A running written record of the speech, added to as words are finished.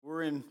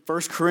We're in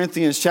 1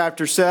 Corinthians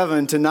chapter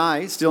 7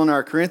 tonight, still in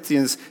our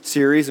Corinthians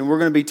series, and we're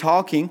going to be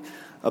talking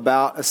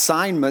about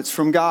assignments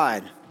from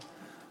God.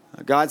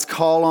 God's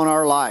call on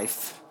our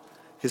life,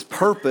 His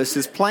purpose,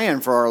 His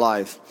plan for our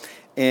life.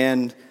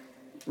 And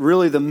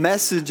really the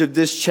message of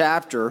this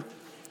chapter,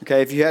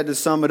 okay, if you had to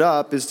sum it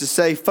up, is to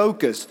stay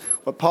focused.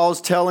 What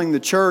Paul's telling the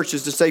church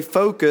is to stay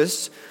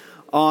focused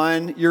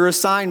on your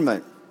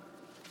assignment.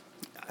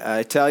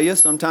 I tell you,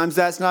 sometimes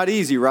that's not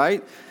easy,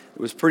 right? It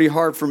was pretty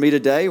hard for me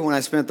today when I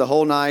spent the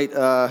whole night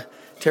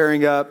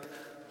tearing up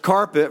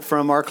carpet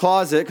from our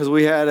closet because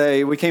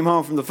we came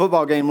home from the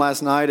football game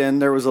last night and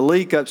there was a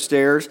leak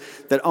upstairs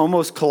that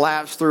almost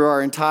collapsed through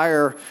our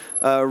entire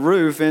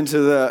roof into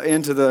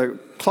the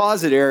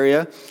closet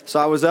area. So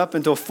I was up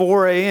until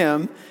 4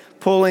 a.m.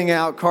 pulling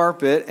out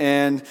carpet,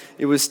 and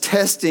it was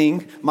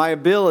testing my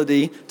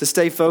ability to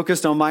stay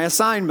focused on my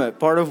assignment,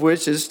 part of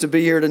which is to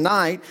be here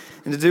tonight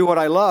and to do what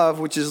I love,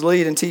 which is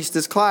lead and teach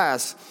this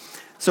class.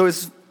 So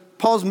it's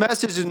Paul's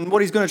message, and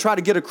what he's going to try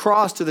to get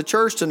across to the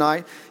church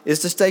tonight is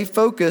to stay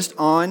focused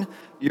on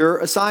your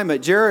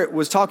assignment. Jarrett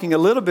was talking a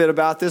little bit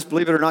about this,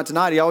 believe it or not,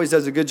 tonight. He always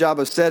does a good job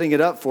of setting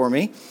it up for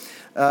me.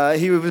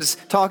 He was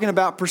talking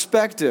about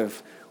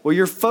perspective. Well,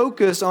 your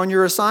focus on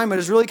your assignment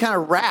is really kind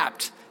of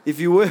wrapped, if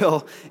you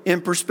will,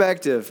 in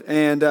perspective.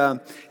 And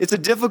it's a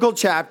difficult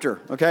chapter,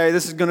 okay?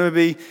 This is going to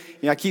be,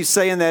 I keep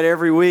saying that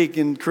every week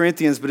in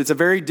Corinthians, but it's a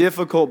very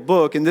difficult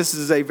book, and this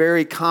is a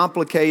very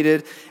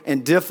complicated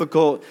and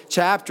difficult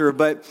chapter.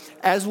 But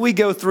as we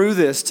go through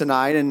this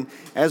tonight, and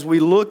as we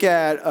look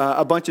at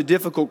a bunch of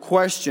difficult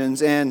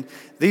questions, and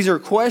these are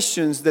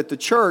questions that the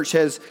church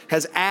has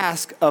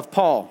asked of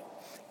Paul.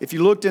 If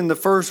you looked in the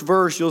first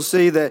verse, you'll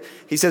see that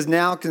he says,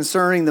 "Now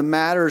concerning the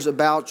matters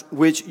about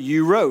which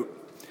you wrote."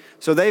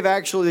 So they've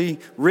actually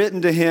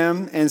written to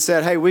him and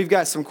said, hey, we've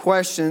got some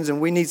questions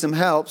and we need some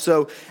help.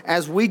 So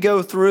as we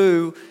go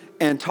through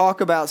and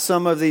talk about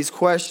some of these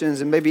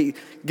questions and maybe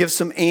give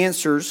some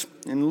answers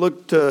and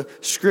look to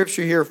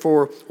Scripture here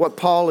for what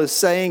Paul is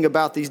saying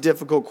about these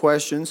difficult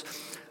questions,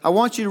 I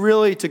want you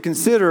really to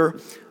consider,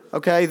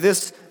 okay,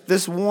 this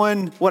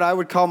one, what I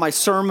would call my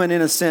sermon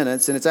in a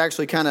sentence. And it's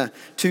actually kind of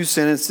two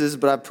sentences,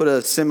 but I put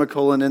a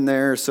semicolon in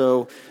there,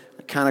 so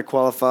kind of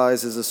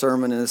qualifies as a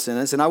sermon in a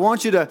sentence. And I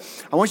want you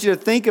to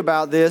think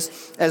about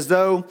this as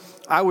though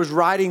I was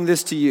writing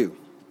this to you.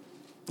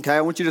 Okay,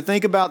 I want you to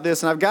think about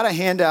this, and I've got a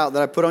handout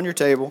that I put on your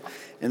table.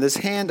 And this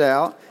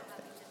handout,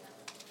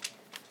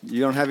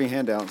 you don't have any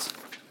handouts.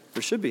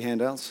 There should be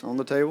handouts on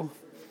the table.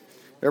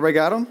 Everybody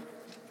got them?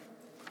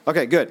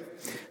 Okay, good.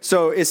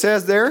 So it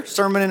says there,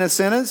 sermon in a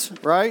sentence,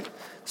 right?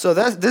 So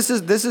this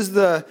is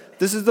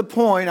the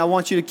point I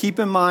want you to keep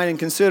in mind and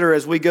consider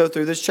as we go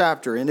through this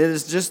chapter. And it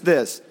is just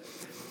this: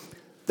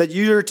 that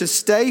you are to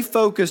stay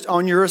focused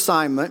on your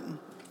assignment.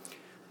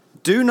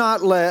 Do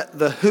not let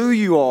the who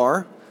you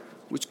are,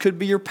 which could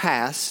be your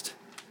past,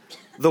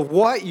 the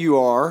what you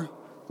are,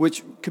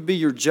 which could be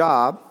your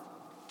job,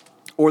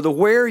 or the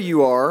where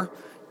you are,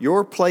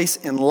 your place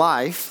in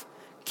life,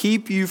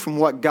 keep you from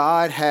what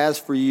God has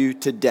for you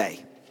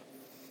today.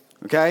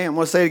 Okay, I'm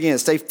going to say it again.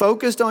 Stay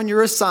focused on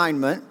your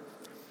assignment.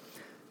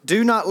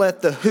 Do not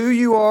let the who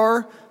you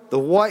are, the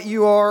what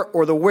you are,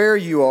 or the where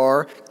you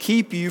are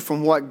keep you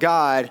from what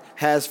God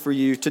has for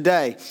you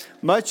today.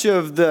 Much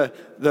of the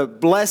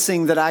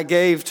blessing that I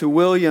gave to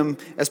William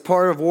as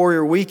part of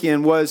Warrior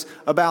Weekend was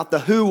about the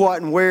who,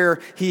 what, and where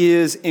he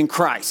is in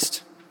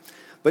Christ.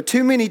 But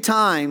too many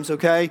times,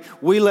 okay,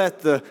 we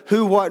let the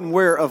who, what, and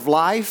where of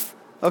life,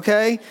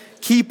 okay,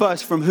 keep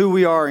us from who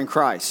we are in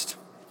Christ,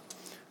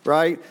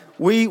 right?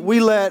 We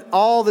let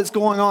all that's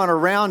going on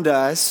around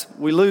us,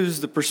 we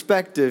lose the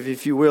perspective,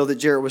 if you will, that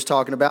Jarrett was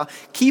talking about,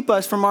 keep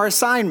us from our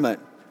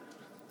assignment,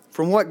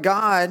 from what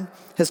God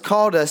has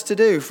called us to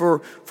do,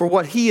 for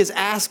what He has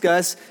asked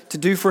us to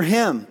do for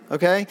Him,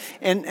 okay?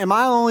 And am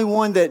I the only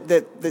one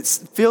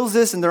that feels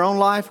this in their own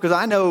life? Because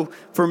I know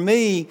for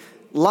me,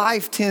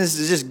 life tends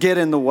to just get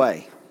in the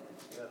way.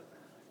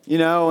 You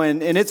know,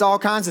 and it's all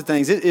kinds of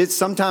things. It's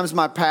sometimes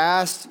my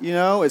past, you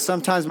know, it's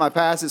sometimes my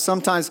past. It's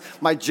sometimes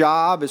my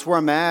job, it's where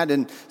I'm at,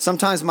 and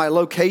sometimes my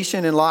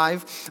location in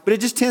life. But it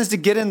just tends to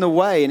get in the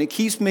way, and it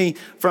keeps me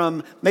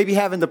from maybe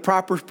having the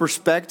proper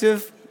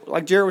perspective,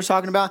 like Jared was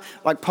talking about,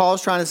 like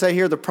Paul's trying to say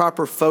here, the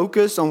proper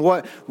focus on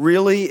what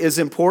really is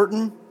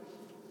important.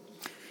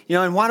 You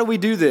know, and why do we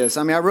do this?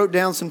 I mean, I wrote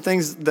down some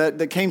things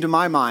that came to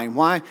my mind.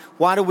 Why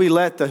do we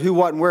let the who,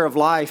 what, and where of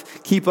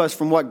life keep us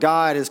from what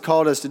God has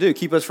called us to do,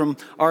 keep us from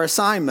our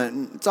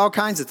assignment? It's all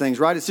kinds of things,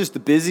 right? It's just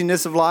the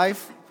busyness of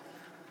life.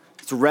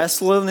 It's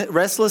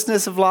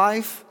restlessness of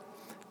life,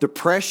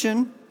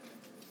 depression,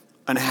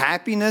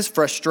 unhappiness,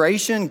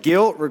 frustration,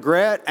 guilt,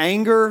 regret,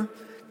 anger,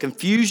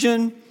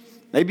 confusion,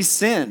 maybe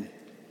sin.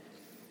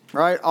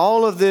 right?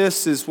 All of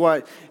this is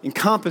what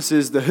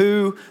encompasses the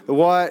who, the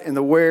what, and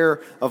the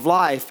where of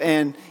life.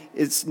 And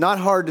it's not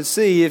hard to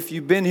see if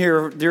you've been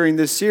here during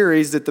this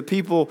series that the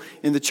people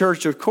in the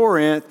church of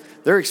Corinth,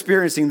 they're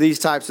experiencing these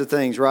types of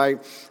things,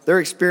 right? They're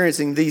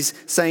experiencing these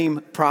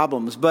same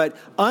problems. But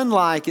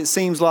unlike, it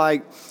seems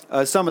like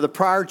some of the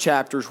prior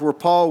chapters where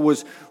Paul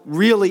was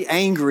really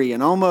angry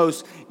and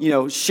almost,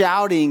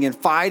 shouting and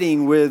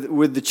fighting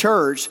with the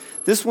church,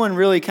 this one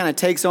really kind of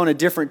takes on a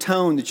different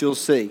tone that you'll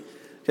see.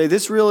 Okay,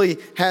 this really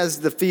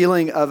has the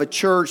feeling of a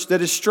church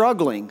that is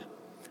struggling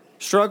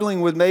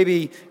with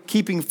maybe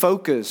keeping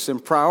focus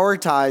and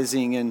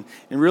prioritizing and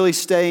really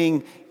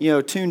staying,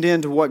 tuned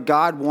in to what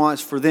God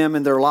wants for them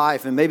in their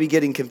life and maybe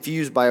getting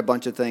confused by a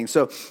bunch of things.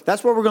 So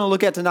that's what we're going to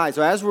look at tonight.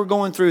 So as we're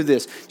going through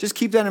this, just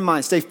keep that in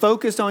mind. Stay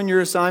focused on your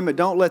assignment.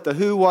 Don't let the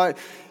who, what,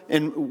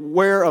 and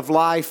where of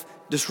life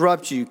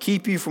disrupt you,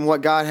 keep you from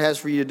what God has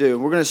for you to do.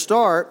 And we're going to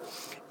start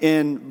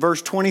in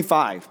verse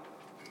 25.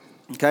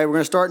 Okay, we're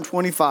going to start in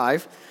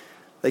 25.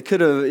 They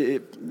could have,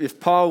 if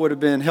Paul would have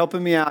been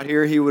helping me out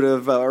here, he would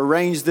have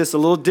arranged this a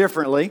little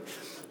differently.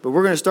 But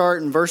we're going to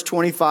start in verse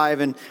 25.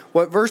 And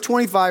what verse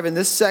 25 in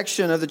this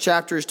section of the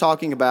chapter is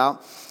talking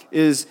about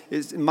is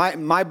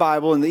my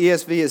Bible, in the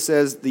ESV, it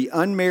says the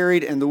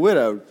unmarried and the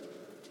widowed.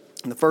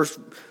 In the first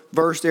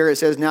verse there, it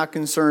says, now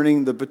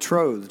concerning the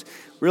betrothed.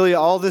 Really,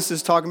 all this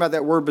is talking about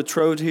that word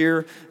betrothed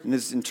here, and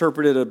it's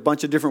interpreted a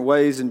bunch of different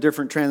ways in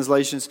different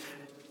translations.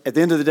 At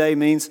the end of the day, it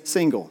means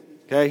single,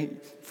 okay?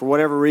 For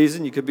whatever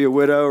reason, you could be a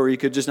widow or you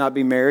could just not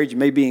be married. You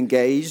may be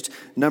engaged,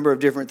 a number of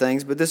different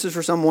things. But this is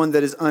for someone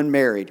that is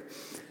unmarried.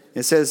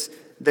 It says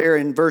there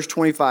in verse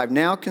 25,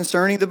 now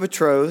concerning the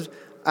betrothed,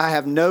 I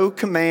have no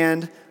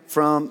command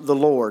from the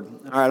Lord.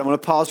 All right, I'm going to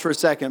pause for a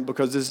second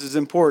because this is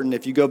important.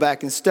 If you go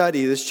back and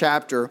study this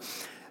chapter,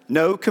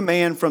 no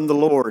command from the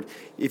Lord.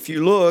 If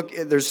you look,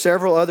 there's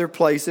several other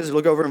places.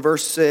 Look over in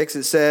verse 6.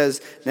 It says,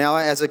 now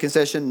as a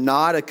concession,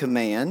 not a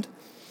command.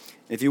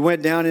 If you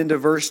went down into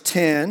verse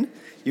 10,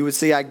 you would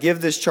see, I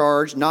give this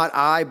charge, not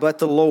I, but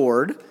the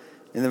Lord.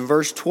 And then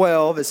verse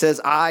 12, it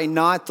says, I,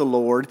 not the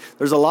Lord.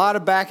 There's a lot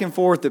of back and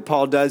forth that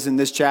Paul does in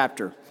this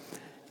chapter.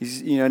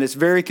 And it's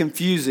very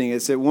confusing.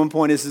 It's at one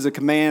point, this is a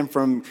command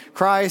from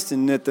Christ,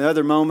 and at the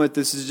other moment,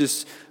 this is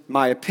just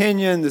my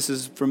opinion. This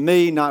is from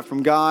me, not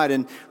from God.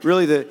 And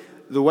really,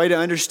 the way to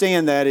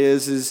understand that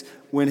is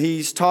when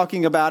he's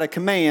talking about a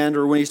command,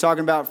 or when he's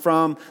talking about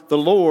from the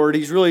Lord,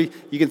 you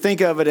can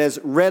think of it as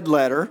red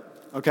letter,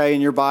 okay,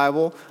 in your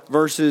Bible,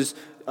 versus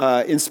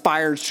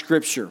inspired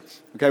scripture.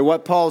 Okay,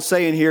 what Paul's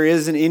saying here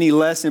isn't any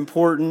less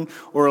important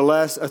or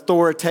less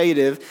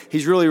authoritative.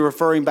 He's really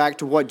referring back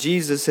to what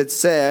Jesus had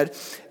said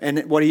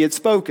and what he had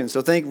spoken.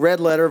 So think red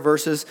letter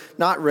versus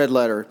not red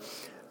letter.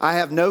 I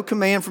have no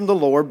command from the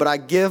Lord, but I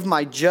give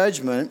my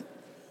judgment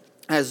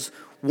as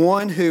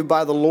one who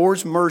by the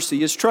Lord's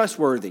mercy is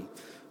trustworthy.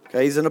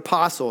 Okay, he's an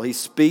apostle. He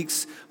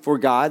speaks for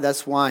God.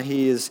 That's why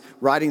he is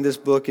writing this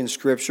book in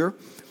Scripture.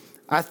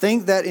 I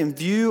think that in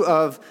view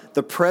of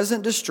the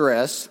present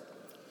distress,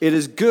 it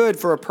is good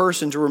for a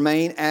person to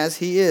remain as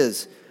he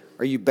is.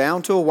 Are you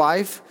bound to a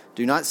wife?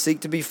 Do not seek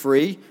to be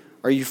free.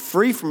 Are you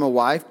free from a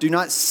wife? Do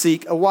not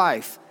seek a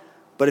wife.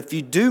 But if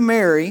you do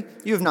marry,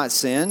 you have not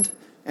sinned.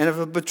 And if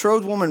a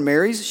betrothed woman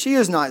marries, she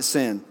has not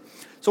sinned.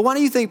 So why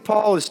do you think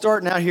Paul is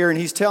starting out here and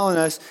he's telling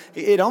us,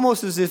 it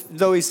almost as if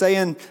though he's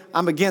saying,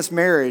 I'm against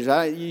marriage.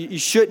 You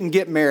shouldn't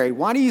get married.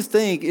 Why do you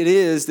think it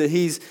is that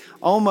he's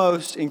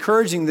almost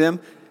encouraging them?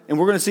 And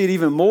we're going to see it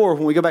even more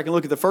when we go back and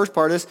look at the first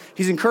part of this.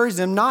 He's encouraged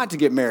them not to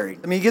get married.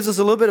 I mean, he gives us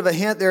a little bit of a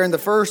hint there in the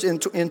first, in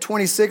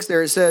 26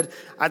 there, it said,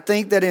 I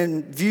think that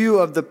in view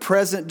of the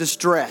present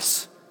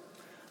distress.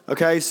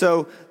 Okay,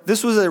 so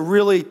this was a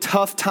really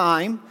tough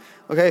time.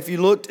 Okay, if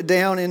you looked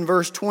down in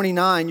verse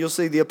 29, you'll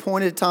see the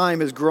appointed time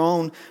has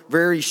grown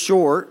very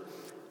short.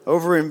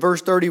 Over in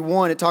verse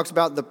 31, it talks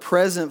about the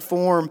present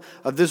form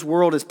of this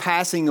world is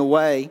passing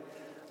away.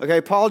 Okay,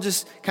 Paul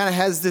just kind of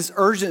has this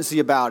urgency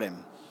about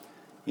him.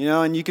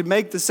 And you could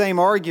make the same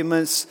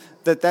arguments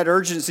that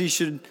urgency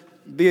should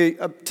be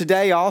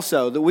today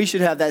also, that we should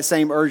have that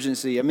same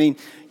urgency. I mean,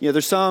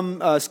 there's some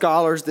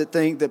scholars that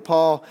think that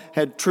Paul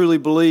had truly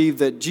believed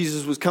that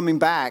Jesus was coming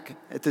back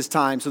at this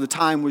time, so the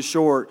time was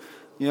short.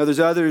 There's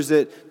others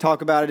that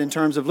talk about it in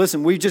terms of,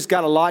 listen, we've just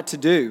got a lot to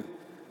do,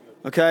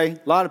 okay?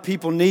 A lot of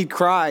people need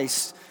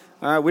Christ,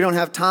 all right? We don't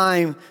have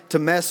time to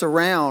mess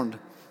around,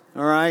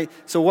 all right?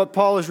 So what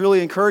Paul is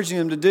really encouraging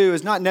them to do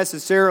is not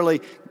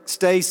necessarily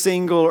stay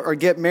single or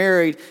get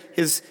married.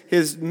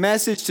 His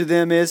message to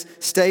them is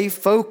stay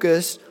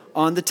focused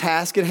on the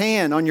task at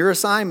hand, on your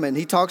assignment.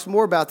 He talks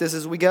more about this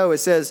as we go. It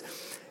says,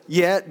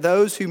 yet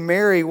those who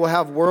marry will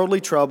have worldly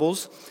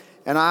troubles,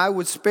 and I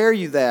would spare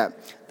you that.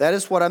 That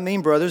is what I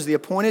mean, brothers. The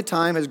appointed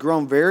time has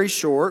grown very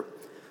short.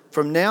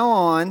 From now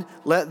on,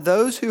 let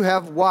those who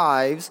have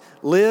wives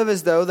live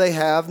as though they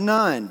have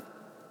none,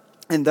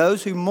 and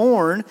those who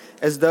mourn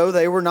as though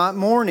they were not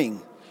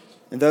mourning,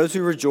 and those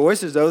who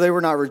rejoice as though they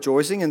were not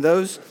rejoicing, and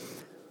those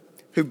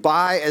who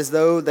buy as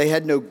though they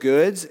had no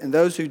goods, and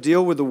those who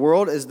deal with the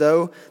world as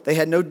though they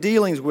had no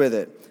dealings with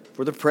it.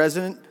 for the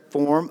present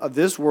form of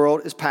this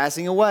world is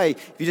passing away.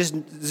 If you just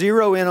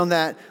zero in on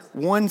that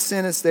one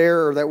sentence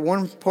there, or that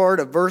one part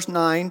of verse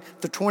 9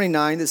 to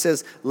 29 that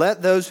says,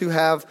 let those who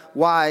have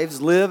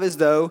wives live as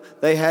though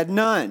they had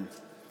none.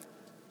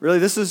 Really,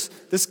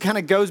 this kind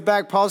of goes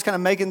back. Paul's kind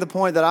of making the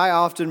point that I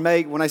often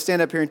make when I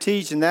stand up here and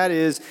teach, and that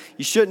is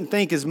you shouldn't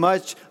think as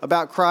much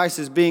about Christ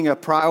as being a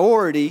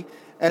priority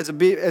as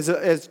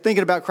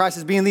thinking about Christ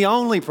as being the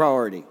only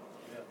priority.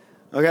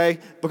 Okay?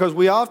 Because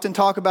we often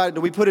talk about it,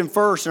 do we put him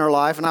first in our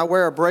life? And I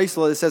wear a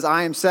bracelet that says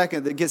I am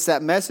second that gets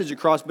that message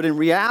across. But in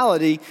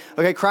reality,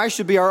 okay, Christ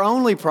should be our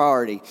only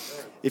priority.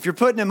 If you're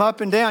putting him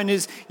up and down,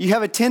 you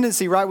have a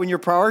tendency, right, when you're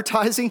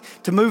prioritizing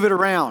to move it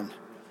around.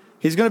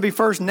 He's going to be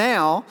first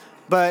now,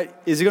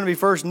 but is he going to be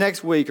first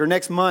next week or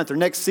next month or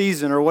next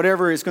season or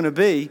whatever it's going to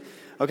be?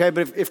 Okay,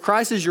 but if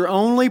Christ is your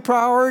only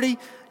priority,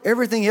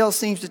 everything else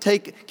seems to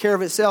take care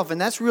of itself. And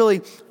that's really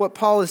what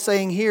Paul is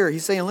saying here.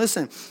 He's saying,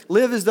 listen,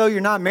 live as though you're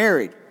not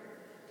married.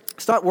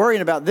 Stop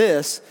worrying about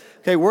this.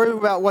 Okay, worry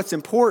about what's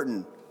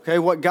important. Okay,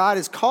 what God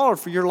has called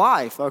for your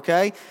life.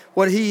 Okay,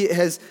 what he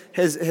has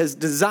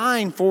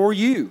designed for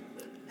you.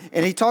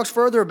 And he talks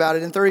further about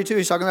it in 32.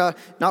 He's talking about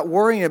not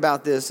worrying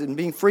about this and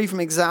being free from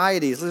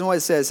anxieties. Listen to what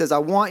it says. It says, I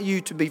want you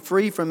to be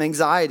free from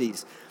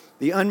anxieties.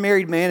 The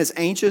unmarried man is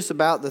anxious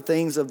about the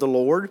things of the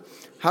Lord,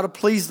 how to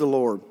please the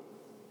Lord.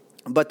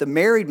 But the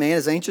married man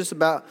is anxious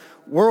about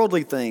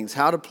worldly things,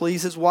 how to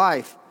please his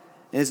wife.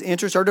 And his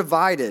interests are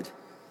divided.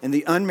 And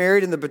the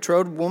unmarried and the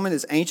betrothed woman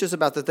is anxious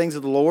about the things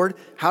of the Lord,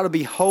 how to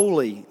be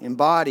holy in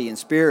body and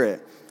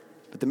spirit.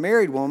 But the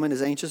married woman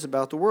is anxious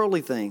about the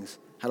worldly things,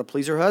 how to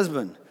please her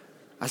husband.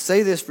 I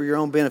say this for your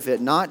own benefit,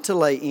 not to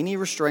lay any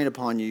restraint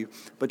upon you,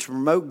 but to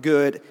promote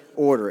good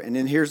order. And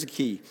then here's the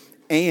key,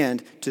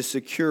 and to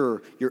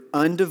secure your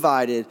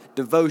undivided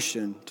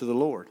devotion to the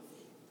Lord.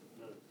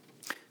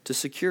 To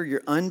secure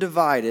your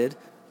undivided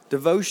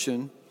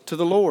devotion to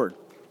the Lord.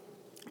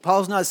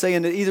 Paul's not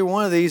saying that either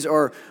one of these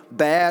are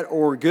bad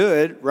or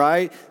good,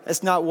 right?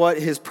 That's not what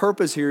his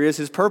purpose here is.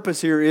 His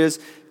purpose here is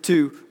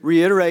to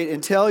reiterate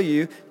and tell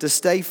you to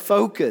stay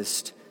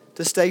focused.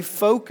 To stay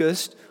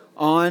focused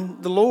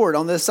on the Lord,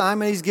 on the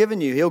assignment he's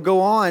given you. He'll go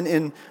on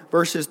in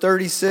verses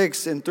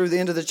 36 and through the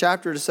end of the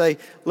chapter to say,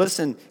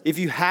 listen, if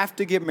you have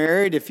to get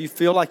married, if you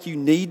feel like you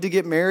need to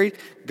get married,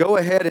 go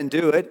ahead and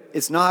do it.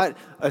 It's not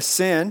a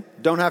sin.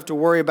 Don't have to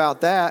worry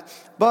about that.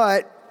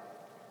 But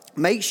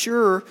make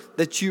sure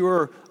that you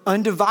are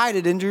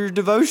undivided into your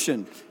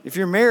devotion. If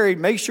you're married,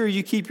 make sure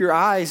you keep your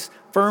eyes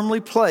firmly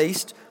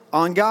placed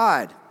on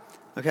God.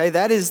 Okay,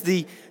 that is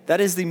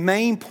the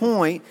main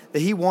point that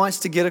he wants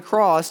to get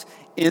across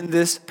in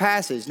this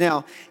passage.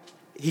 Now,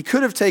 he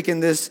could have taken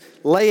this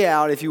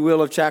layout, if you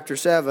will, of chapter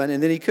 7,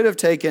 and then he could have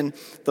taken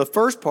the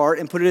first part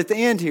and put it at the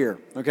end here,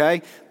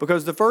 okay?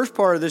 Because the first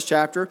part of this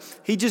chapter,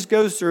 he just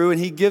goes through and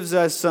he gives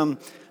us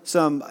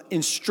some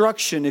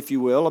instruction, if you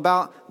will,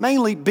 about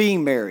mainly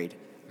being married.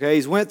 Okay,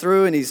 he's went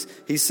through and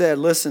he said,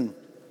 listen,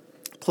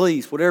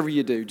 please, whatever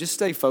you do, just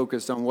stay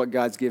focused on what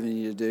God's given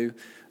you to do.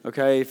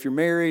 Okay, if you're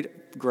married,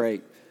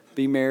 great.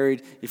 Be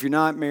married. If you're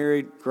not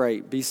married,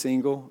 great. Be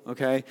single,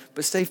 okay?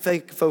 But stay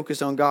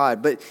focused on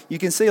God. But you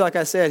can see, like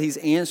I said, he's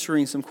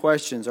answering some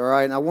questions, all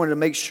right? And I wanted to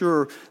make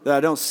sure that I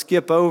don't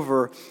skip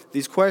over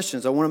these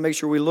questions. I want to make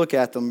sure we look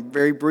at them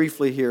very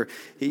briefly here.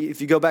 If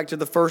you go back to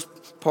the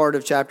first part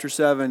of chapter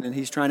 7, and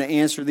he's trying to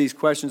answer these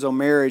questions on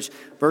marriage,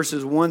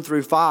 verses 1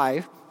 through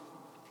 5,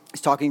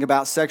 he's talking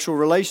about sexual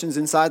relations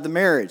inside the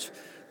marriage.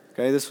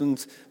 Okay, this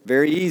one's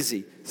very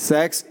easy.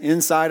 Sex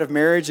inside of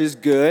marriage is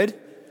good.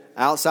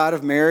 Outside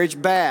of marriage,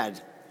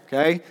 bad.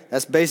 Okay?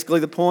 That's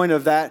basically the point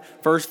of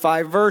that first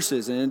 5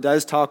 verses. And it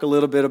does talk a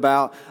little bit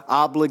about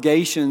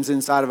obligations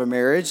inside of a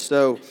marriage.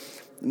 So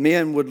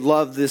men would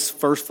love this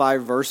first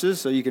 5 verses.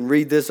 So you can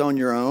read this on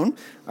your own.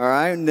 All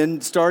right? And then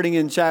starting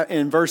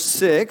in verse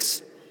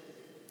 6,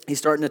 he's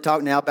starting to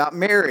talk now about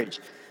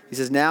marriage. He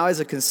says, now as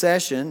a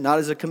concession, not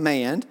as a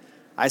command,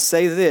 I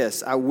say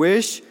this, I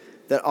wish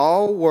that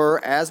all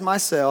were as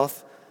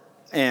myself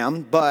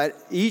am, but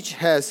each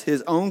has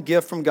his own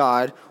gift from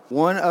God,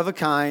 one of a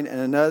kind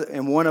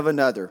and one of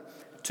another.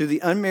 To the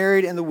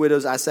unmarried and the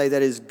widows, I say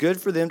that it is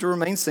good for them to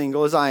remain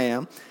single as I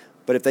am,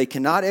 but if they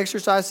cannot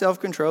exercise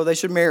self-control, they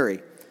should marry.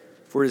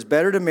 For it is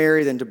better to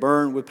marry than to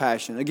burn with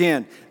passion.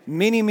 Again,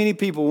 many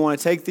people want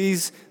to take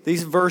these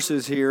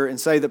verses here and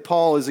say that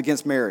Paul is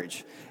against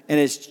marriage, and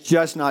it's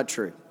just not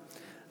true.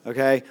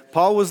 Okay,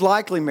 Paul was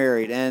likely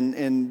married,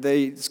 and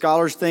the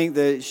scholars think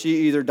that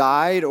she either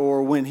died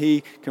or when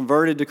he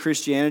converted to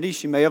Christianity,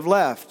 she may have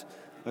left.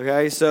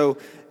 Okay, so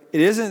it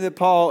isn't that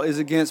Paul is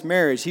against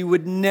marriage. He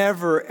would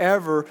never,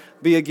 ever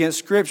be against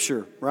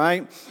Scripture,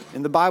 right?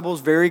 And the Bible is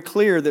very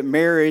clear that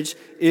marriage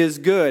is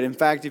good. In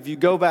fact, if you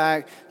go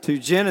back to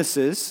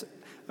Genesis,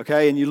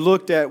 okay, and you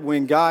looked at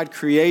when God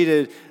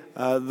created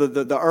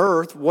the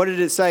earth, what did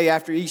it say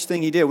after each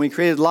thing he did? When he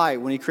created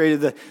light, when he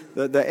created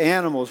the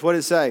animals, what did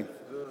it say?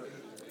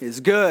 It's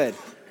good.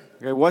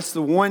 Okay, what's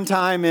the one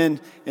time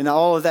in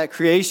all of that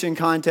creation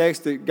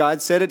context that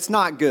God said it's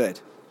not good?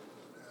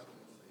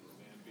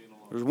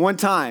 There's one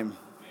time.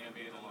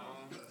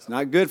 It's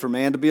not good for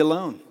man to be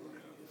alone.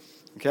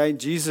 Okay,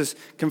 Jesus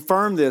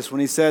confirmed this when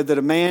he said that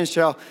a man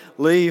shall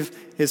leave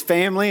his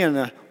family and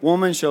a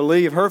woman shall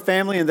leave her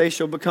family and they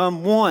shall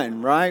become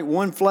one, right?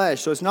 One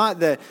flesh. So it's not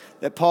that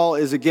Paul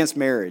is against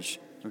marriage.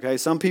 Okay,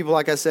 some people,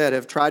 like I said,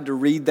 have tried to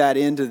read that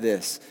into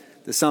this,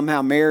 that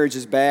somehow marriage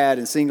is bad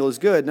and single is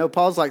good. No,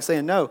 Paul's like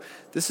saying, no,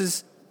 this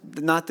is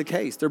not the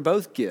case. They're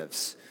both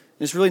gifts.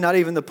 It's really not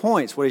even the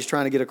points, what he's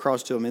trying to get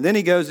across to them. And then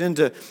he goes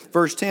into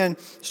verse 10,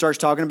 starts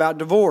talking about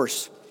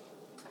divorce.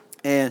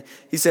 And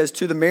he says,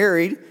 to the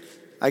married,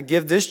 I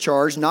give this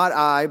charge, not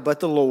I, but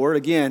the Lord.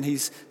 Again,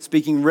 he's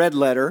speaking red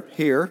letter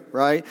here,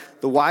 right?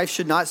 The wife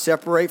should not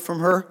separate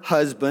from her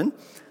husband,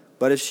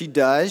 but if she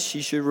does,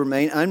 she should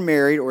remain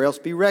unmarried or else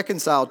be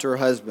reconciled to her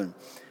husband.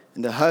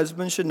 And the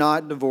husband should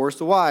not divorce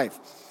the wife.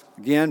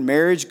 Again,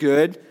 marriage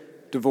good,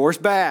 divorce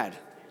bad.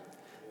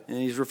 And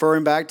he's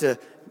referring back to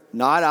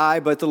not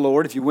I, but the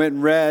Lord. If you went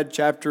and read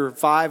chapter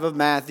 5 of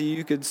Matthew,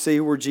 you could see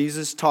where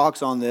Jesus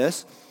talks on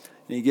this.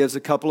 And he gives a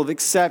couple of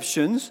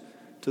exceptions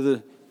to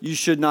the you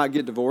should not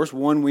get divorced.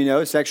 One we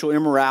know, sexual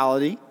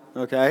immorality,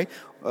 okay?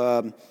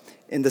 And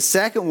the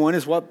second one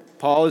is what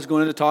Paul is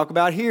going to talk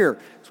about here.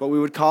 It's what we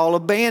would call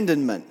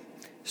abandonment.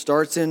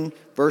 Starts in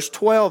verse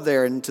 12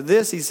 there. And to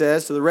this he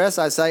says, to the rest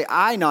I say,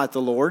 I, not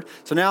the Lord.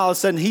 So now all of a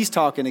sudden he's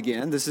talking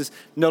again. This is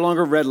no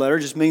longer red letter.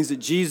 It just means that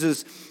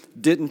Jesus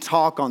didn't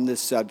talk on this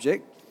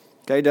subject.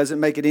 Okay, doesn't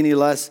make it any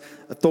less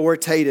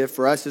authoritative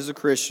for us as a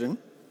Christian.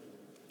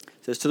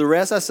 It says, to the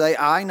rest I say,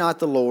 I, not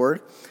the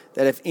Lord,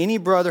 that if any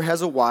brother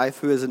has a wife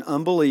who is an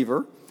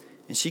unbeliever,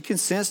 and she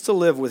consents to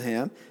live with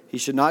him, he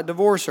should not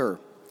divorce her.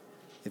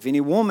 If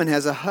any woman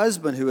has a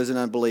husband who is an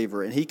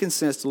unbeliever, and he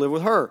consents to live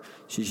with her,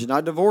 she should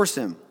not divorce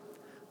him.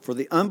 For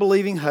the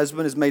unbelieving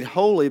husband is made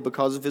holy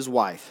because of his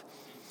wife,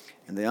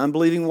 and the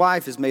unbelieving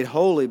wife is made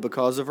holy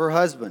because of her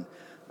husband.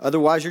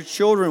 Otherwise your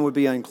children would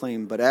be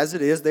unclean, but as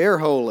it is, they are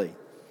holy.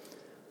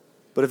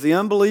 But if the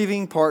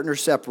unbelieving partner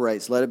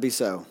separates, let it be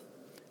so.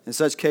 In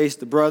such case,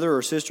 the brother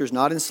or sister is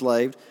not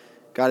enslaved.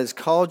 God has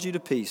called you to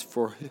peace.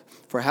 For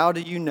how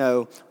do you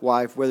know,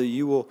 wife, whether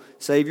you will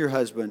save your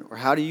husband? Or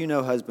how do you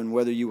know, husband,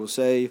 whether you will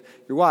save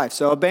your wife?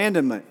 So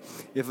abandonment.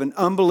 If an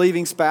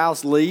unbelieving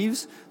spouse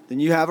leaves, then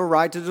you have a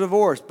right to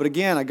divorce. But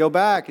again, I go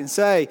back and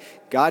say,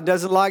 God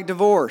doesn't like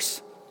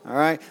divorce. All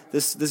right,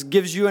 this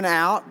gives you an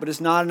out, but it's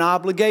not an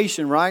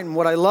obligation, right? And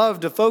what I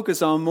love to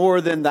focus on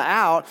more than the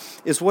out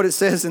is what it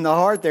says in the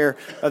heart there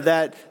of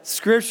that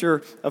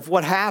scripture of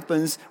what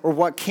happens or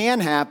what can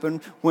happen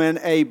when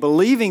a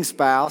believing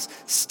spouse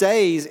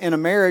stays in a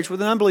marriage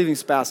with an unbelieving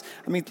spouse.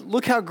 I mean,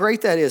 look how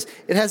great that is.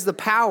 It has the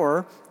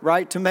power,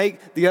 right, to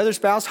make the other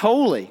spouse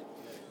holy,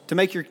 to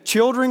make your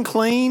children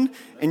clean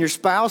and your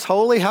spouse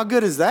holy. How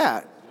good is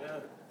that?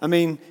 I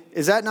mean,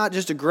 is that not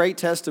just a great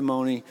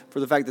testimony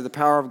for the fact that the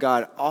power of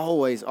God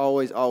always,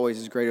 always, always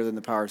is greater than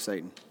the power of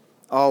Satan?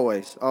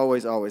 Always,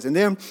 always, always. And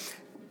then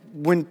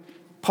when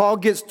Paul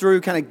gets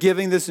through kind of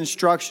giving this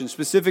instruction,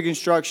 specific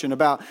instruction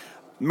about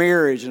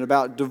marriage and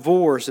about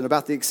divorce and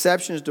about the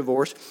exceptions to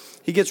divorce,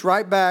 he gets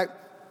right back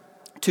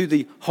to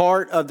the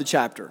heart of the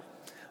chapter.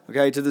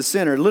 Okay, to the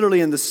center,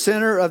 literally in the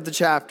center of the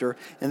chapter,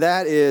 and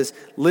that is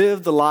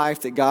live the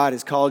life that God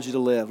has called you to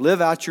live.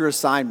 Live out your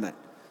assignment.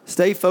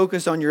 Stay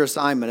focused on your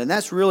assignment. And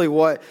that's really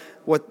what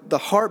the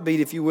heartbeat,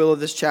 if you will, of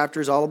this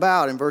chapter is all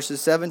about in verses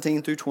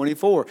 17 through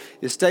 24,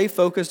 is stay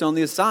focused on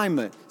the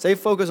assignment. Stay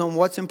focused on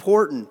what's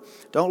important.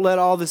 Don't let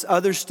all this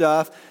other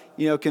stuff,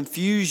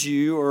 confuse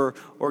you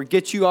or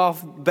get you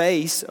off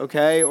base,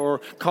 okay, or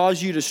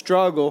cause you to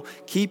struggle.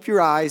 Keep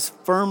your eyes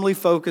firmly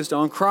focused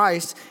on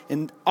Christ,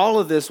 and all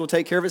of this will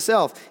take care of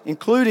itself,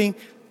 including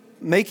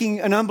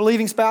making an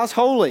unbelieving spouse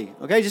holy,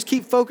 okay? Just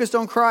keep focused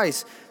on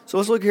Christ. So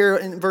let's look here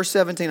in verse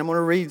 17. I'm going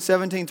to read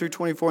 17 through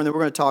 24, and then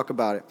we're going to talk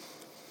about it.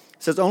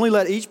 It says, only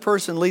let each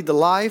person lead the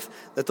life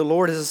that the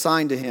Lord has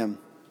assigned to him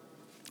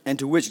and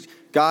to which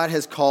God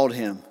has called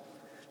him.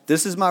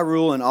 This is my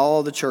rule in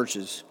all the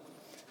churches.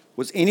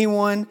 Was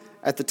anyone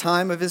at the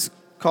time of his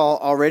call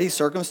already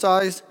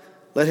circumcised?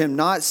 Let him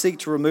not seek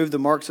to remove the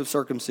marks of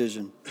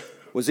circumcision.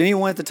 Was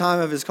anyone at the time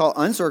of his call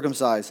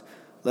uncircumcised?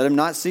 Let him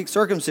not seek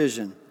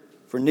circumcision.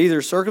 For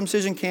neither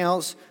circumcision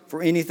counts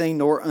for anything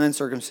nor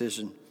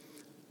uncircumcision,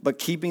 but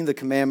keeping the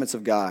commandments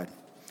of God.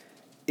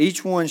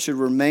 Each one should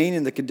remain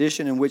in the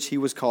condition in which he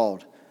was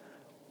called.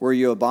 Were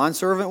you a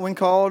bondservant when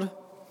called?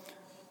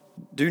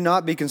 Do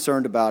not be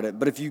concerned about it.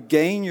 But if you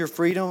gain your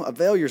freedom,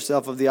 avail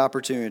yourself of the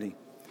opportunity.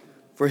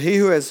 For he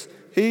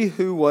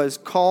who was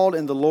called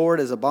in the Lord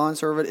as a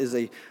bondservant is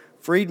a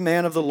freed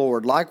man of the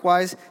Lord.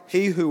 Likewise,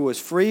 he who was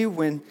free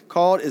when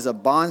called is a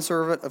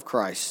bondservant of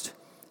Christ.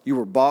 You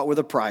were bought with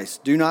a price.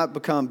 Do not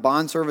become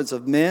bondservants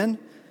of men.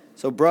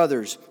 So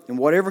brothers, in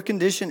whatever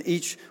condition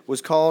each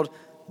was called,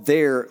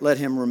 there let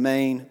him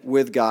remain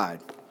with God.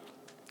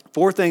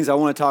 4 things I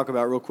want to talk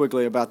about real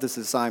quickly about this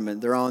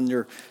assignment. They're on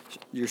your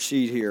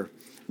sheet here.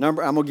 I'm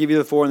going to give you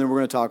the 4 and then we're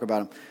going to talk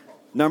about them.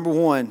 Number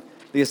 1,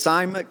 the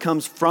assignment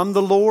comes from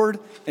the Lord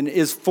and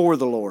is for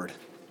the Lord.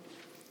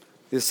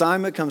 The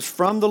assignment comes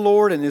from the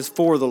Lord and is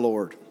for the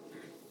Lord.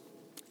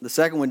 The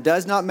second one,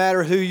 does not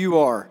matter who you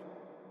are.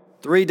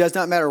 3, does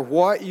not matter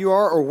what you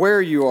are or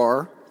where you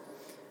are.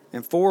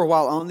 And 4,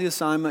 while on the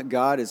assignment,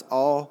 God is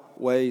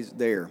always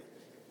there.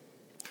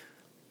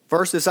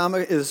 First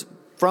assignment is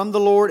from the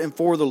Lord and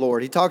for the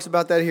Lord. He talks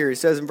about that here. He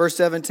says in verse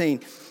 17,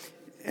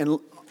 and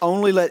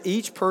only let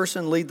each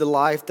person lead the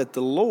life that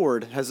the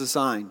Lord has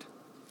assigned.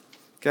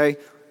 Okay?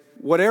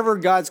 Whatever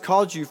God's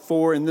called you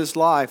for in this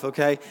life,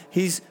 okay,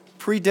 He's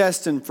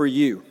predestined for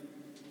you.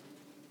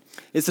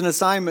 It's an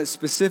assignment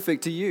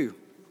specific to you,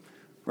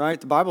 right?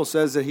 The Bible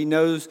says that He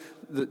knows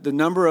the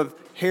number of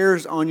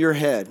hairs on your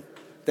head,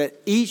 that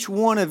each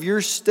one of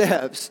your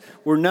steps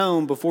were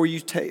known before you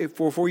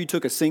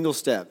took a single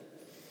step.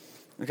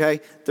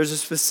 Okay? There's a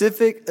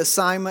specific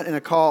assignment and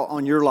a call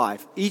on your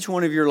life, each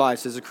one of your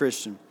lives as a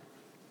Christian.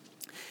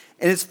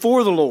 And it's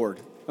for the Lord,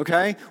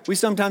 okay? We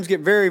sometimes get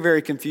very,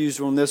 very confused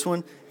on this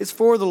one. It's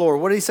for the Lord.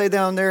 What did He say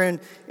down there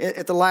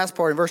at the last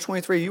part, in verse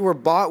 23? You were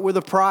bought with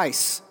a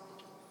price,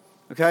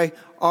 okay?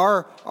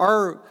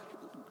 Our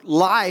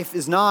life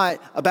is not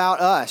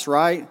about us,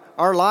 right?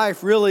 Our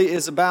life really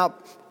is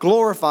about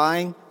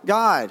glorifying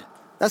God.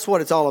 That's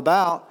what it's all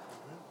about.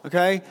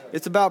 Okay?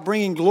 It's about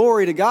bringing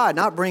glory to God,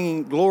 not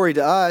bringing glory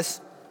to us.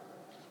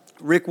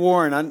 Rick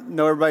Warren, I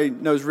know everybody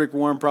knows Rick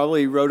Warren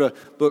probably. He wrote a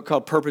book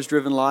called Purpose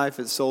Driven Life.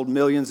 It sold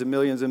millions and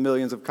millions and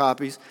millions of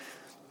copies.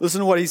 Listen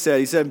to what he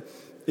said. He said,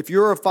 if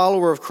you're a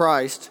follower of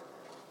Christ,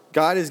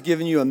 God has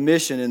given you a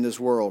mission in this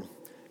world.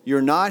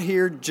 You're not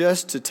here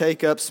just to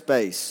take up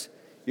space.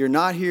 You're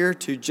not here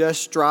to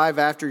just strive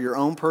after your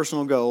own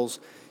personal goals.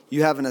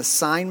 You have an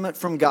assignment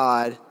from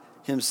God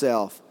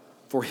Himself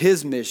for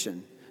His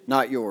mission,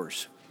 not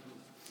yours.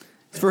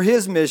 It's for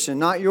His mission,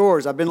 not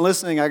yours. I've been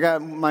listening. I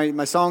got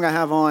my song I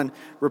have on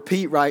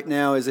repeat right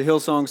now is a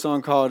Hillsong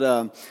song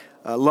called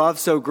Love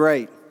So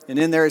Great. And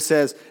in there it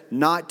says,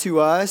 not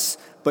to us,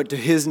 but to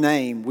His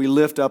name we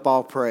lift up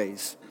all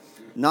praise.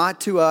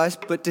 Not to us,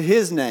 but to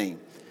His name.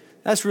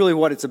 That's really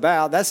what it's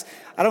about.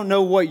 I don't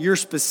know what your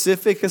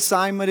specific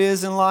assignment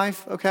is in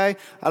life, okay?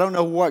 I don't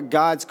know what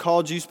God's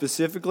called you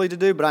specifically to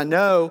do, but I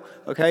know,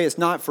 okay, it's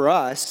not for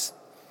us.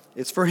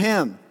 It's for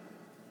Him.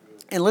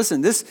 And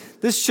listen, this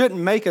shouldn't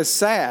make us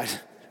sad,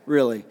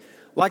 really.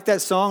 Like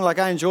that song, like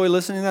I enjoy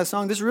listening to that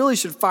song, this really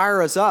should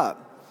fire us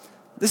up.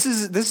 This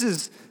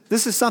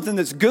is something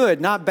that's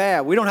good, not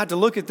bad. We don't have to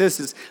look at this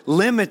as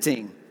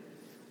limiting,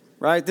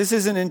 right? This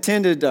isn't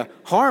intended to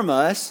harm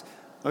us,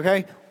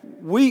 okay?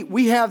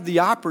 We have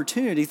the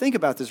opportunity, think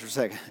about this for a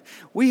second.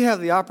 We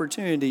have the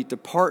opportunity to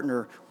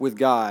partner with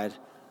God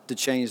to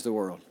change the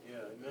world. Yeah,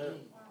 amen.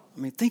 I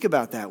mean, think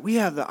about that. We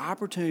have the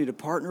opportunity to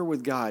partner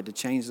with God to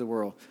change the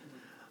world.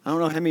 I don't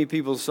know how many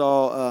people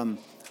saw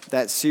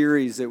that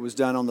series that was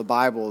done on the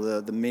Bible,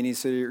 the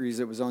mini-series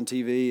that was on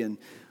TV. And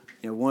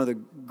you know, one of the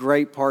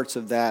great parts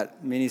of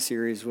that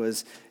mini-series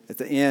was at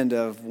the end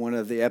of one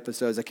of the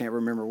episodes, I can't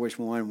remember which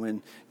one,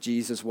 when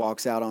Jesus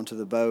walks out onto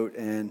the boat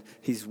and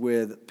He's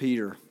with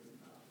Peter.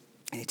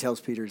 And He tells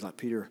Peter, He's like,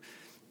 Peter,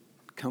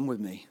 come with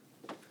me.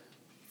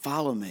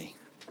 Follow me.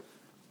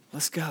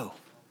 Let's go.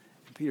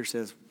 And Peter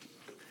says,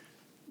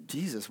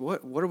 Jesus,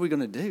 what are we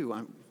going to do?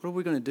 What are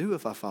we going to do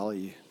if I follow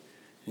you?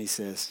 And He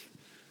says,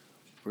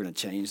 we're going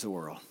to change the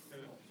world.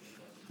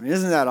 I mean,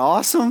 isn't that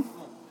awesome?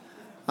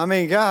 I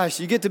mean, gosh,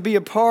 you get to be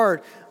a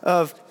part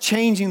of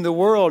changing the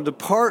world, to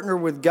partner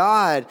with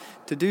God,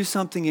 to do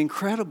something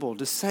incredible,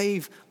 to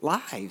save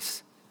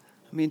lives.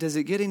 I mean, does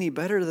it get any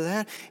better than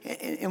that?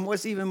 And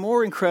what's even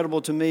more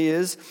incredible to me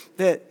is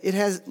that it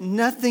has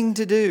nothing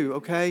to do,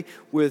 okay,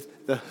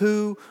 with the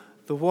who,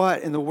 the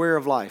what, and the where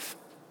of life.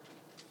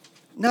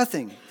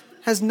 Nothing.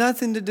 Has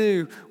nothing to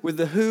do with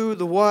the who,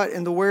 the what,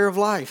 and the where of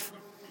life.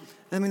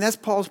 I mean, that's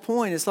Paul's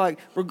point. It's like,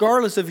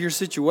 regardless of your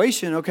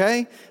situation,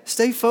 okay,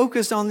 stay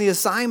focused on the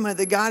assignment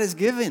that God has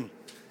given.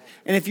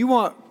 And if you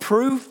want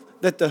proof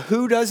that the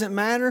who doesn't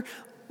matter,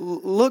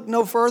 look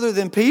no further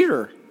than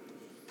Peter.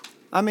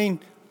 I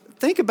mean,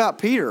 think about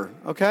Peter,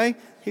 okay?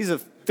 He's a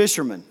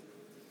fisherman,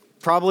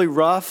 probably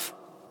rough,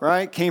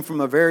 right? Came from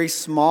a very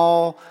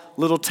small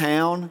little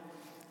town,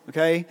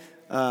 okay?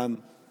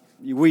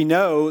 We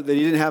know that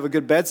he didn't have a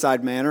good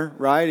bedside manner,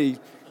 right? He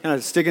kind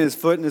of sticking his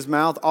foot in his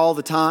mouth all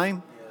the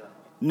time.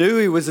 Knew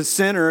he was a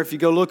sinner. If you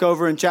go look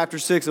over in chapter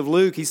 6 of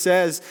Luke, he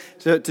says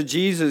to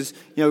Jesus,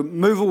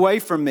 move away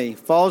from me.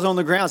 Falls on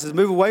the ground, says,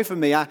 move away from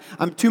me.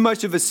 I'm too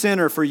much of a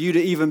sinner for you to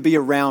even be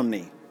around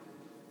me.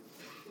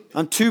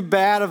 I'm too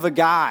bad of a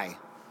guy,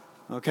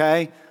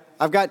 okay?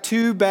 I've got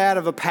too bad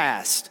of a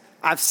past.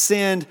 I've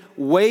sinned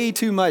way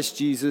too much,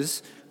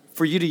 Jesus,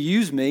 for you to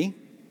use me.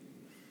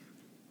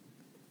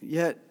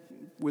 Yet,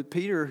 with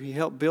Peter, he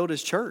helped build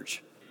his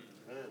church.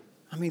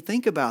 I mean,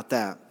 think about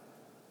that.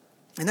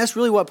 And that's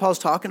really what Paul's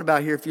talking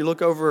about here. If you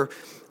look over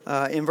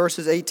in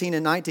verses 18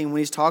 and 19, when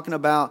he's talking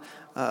about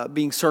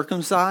being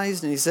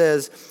circumcised, and he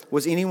says,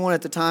 was anyone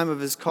at the time of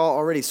his call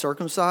already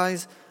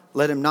circumcised?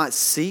 Let him not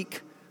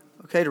seek,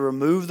 okay, to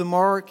remove the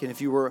mark. And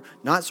if you were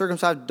not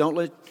circumcised,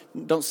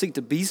 don't seek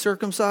to be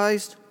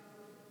circumcised.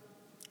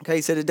 Okay,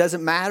 he said it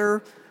doesn't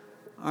matter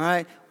All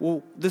right?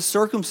 Well, this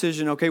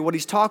circumcision, okay, what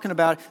he's talking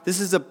about, this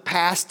is a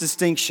past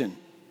distinction.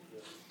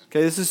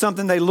 Okay, this is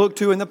something they looked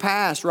to in the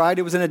past, right?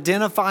 It was an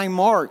identifying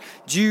mark,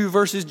 Jew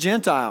versus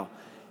Gentile.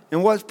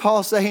 And what's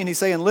Paul saying? He's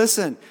saying,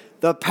 listen,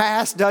 the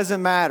past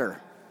doesn't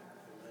matter.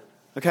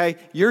 Okay,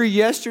 your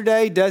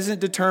yesterday doesn't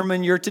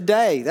determine your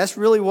today. That's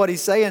really what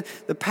he's saying.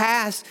 The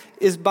past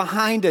is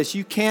behind us.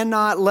 You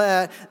cannot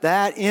let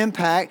that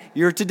impact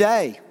your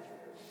today.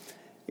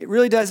 It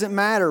really doesn't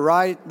matter,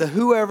 right? The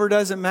whoever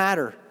doesn't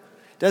matter.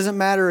 It doesn't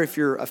matter if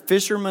you're a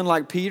fisherman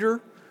like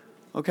Peter,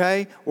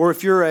 okay, or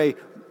if you're a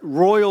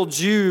royal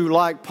Jew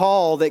like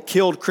Paul that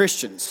killed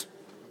Christians.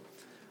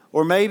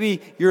 Or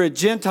maybe you're a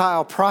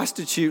Gentile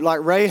prostitute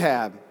like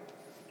Rahab.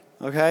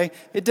 Okay?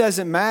 It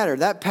doesn't matter.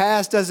 That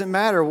past doesn't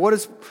matter. What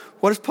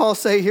does Paul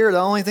say here? The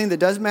only thing that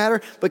does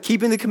matter, but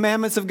keeping the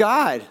commandments of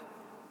God.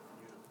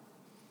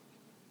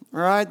 All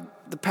right?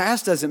 The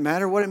past doesn't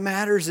matter. What it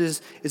matters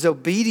is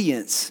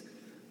obedience.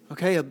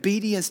 Okay?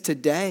 Obedience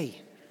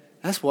today.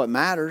 That's what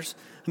matters.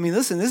 I mean,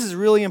 listen, this is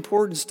really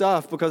important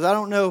stuff because I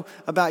don't know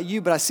about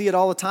you, but I see it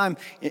all the time.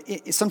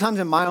 Sometimes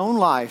in my own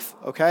life,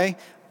 okay?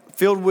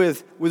 Filled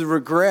with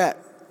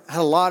regret. I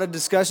had a lot of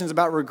discussions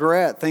about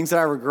regret, things that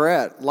I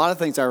regret. A lot of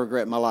things I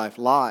regret in my life,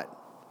 a lot.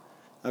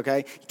 Okay?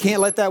 You can't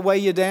let that weigh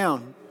you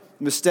down.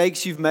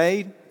 Mistakes you've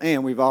made,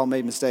 and we've all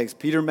made mistakes.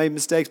 Peter made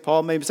mistakes,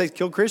 Paul made mistakes,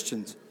 killed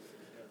Christians.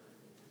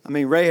 I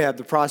mean, Rahab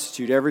the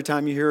prostitute, every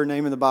time you hear her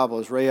name in the Bible,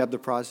 is Rahab the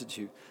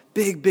prostitute.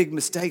 Big, big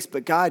mistakes,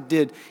 but God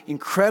did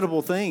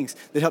incredible things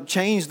that helped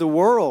change the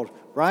world,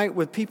 right?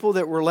 With people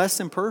that were less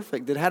than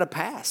perfect, that had a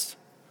past.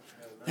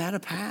 They had a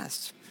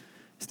past.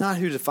 It's not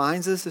who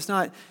defines us. It's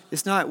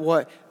not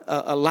what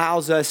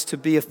allows us to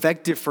be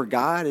effective for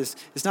God.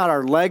 It's not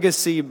our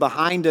legacy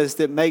behind us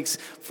that makes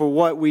for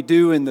what we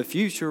do in the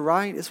future,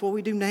 right? It's what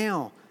we do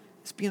now.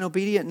 It's being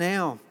obedient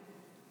now.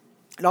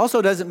 It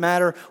also doesn't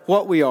matter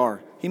what we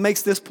are. He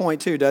makes this point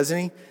too, doesn't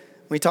he?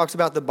 When he talks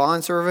about the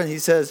bondservant, he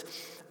says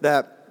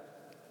that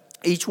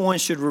each one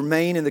should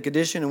remain in the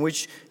condition in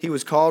which he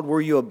was called.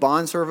 Were you a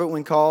bondservant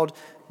when called?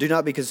 Do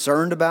not be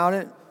concerned about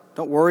it.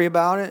 Don't worry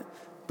about it.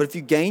 But if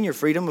you gain your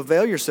freedom,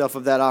 avail yourself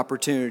of that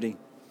opportunity.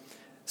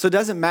 So it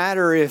doesn't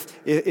matter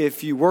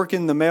if you work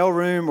in the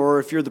mailroom or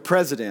if you're the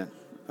president,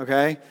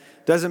 okay?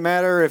 Doesn't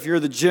matter if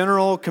you're the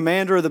general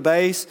commander of the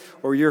base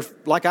or you're,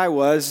 like I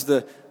was,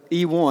 the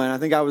E1. I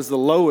think I was the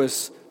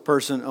lowest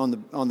person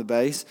on the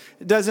base.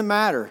 It doesn't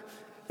matter.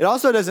 It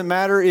also doesn't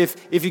matter if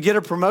you get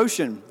a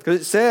promotion,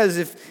 because it says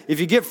if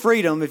you get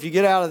freedom, if you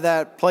get out of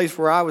that place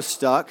where I was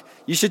stuck,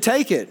 you should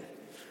take it.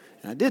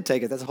 And I did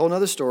take it. That's a whole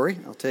other story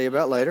I'll tell you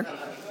about later.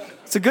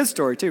 It's a good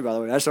story too, by the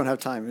way. I just don't have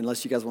time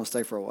unless you guys want to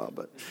stay for a while.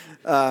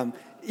 But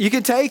you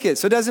can take it.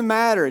 So it doesn't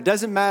matter. It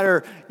doesn't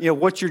matter,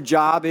 what your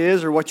job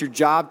is or what your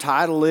job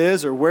title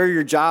is or where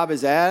your job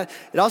is at.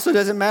 It also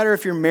doesn't matter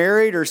if you're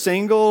married or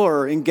single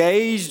or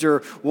engaged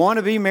or want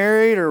to be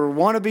married or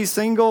want to be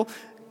single.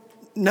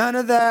 None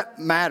of that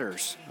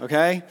matters,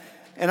 okay?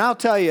 And I'll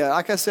tell you,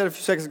 like I said a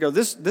few seconds ago,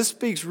 this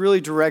speaks really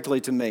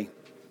directly to me.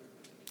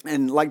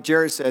 And like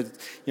Jared said,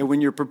 when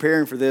you're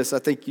preparing for this, I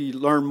think you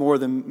learn more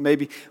than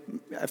maybe,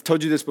 I've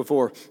told you this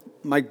before.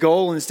 My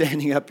goal in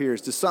standing up here is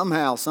to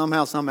somehow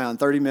in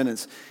 30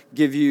 minutes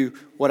give you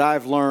what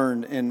I've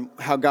learned and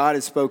how God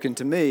has spoken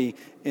to me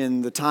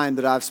in the time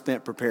that I've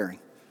spent preparing.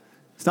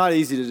 It's not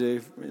easy to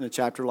do in a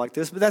chapter like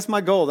this, but that's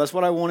my goal. That's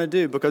what I want to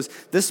do because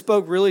this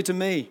spoke really to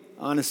me,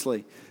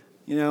 honestly.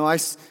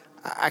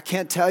 I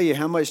can't tell you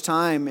how much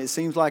time it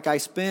seems like I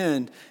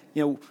spend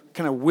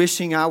kind of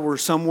wishing I were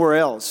somewhere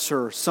else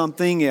or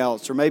something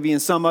else or maybe in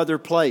some other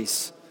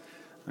place.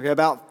 Okay,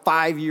 about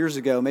 5 years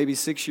ago, maybe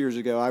 6 years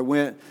ago, I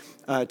went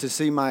to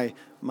see my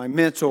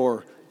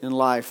mentor in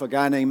life, a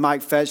guy named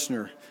Mike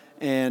Fetchner.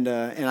 And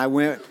I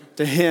went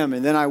to him,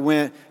 and then I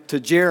went to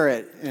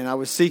Jarrett, and I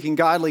was seeking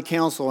godly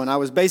counsel, and I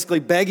was basically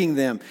begging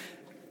them,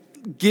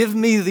 give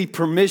me the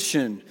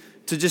permission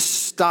to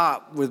just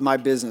stop with my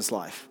business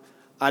life.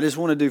 I just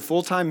want to do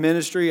full-time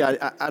ministry.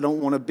 I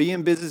don't want to be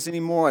in business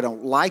anymore. I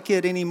don't like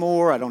it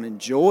anymore. I don't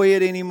enjoy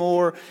it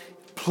anymore.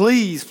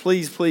 Please,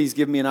 please, please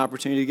give me an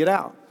opportunity to get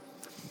out.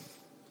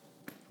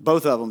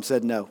 Both of them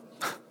said no.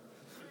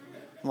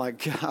 I'm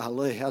like,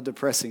 golly, how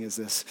depressing is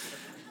this?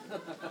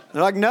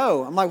 They're like,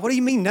 no. I'm like, what do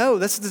you mean no?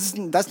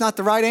 That's not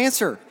the right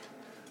answer.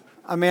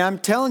 I mean, I'm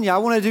telling you, I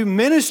want to do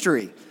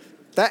ministry.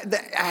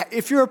 That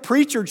if you're a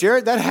preacher,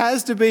 Jared, that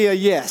has to be a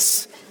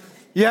yes.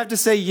 You have to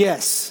say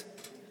yes.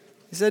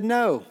 He said,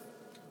 no.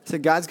 He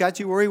said, God's got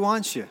you where he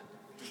wants you.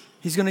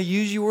 He's going to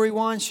use you where he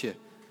wants you.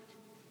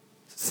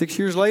 6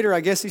 years later, I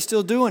guess he's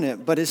still doing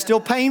it, but it's still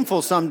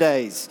painful some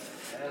days.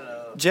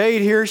 Hello.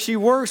 Jade here, she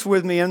works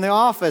with me in the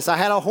office. I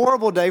had a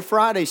horrible day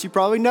Friday. She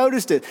probably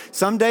noticed it.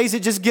 Some days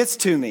it just gets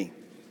to me.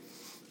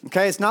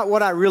 Okay, it's not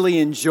what I really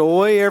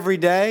enjoy every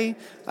day.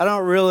 I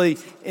don't really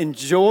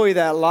enjoy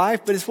that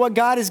life, but it's what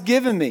God has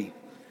given me.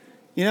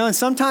 And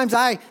sometimes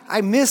I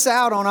miss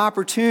out on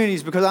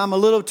opportunities because I'm a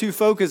little too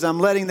focused. I'm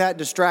letting that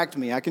distract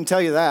me. I can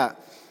tell you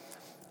that.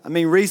 I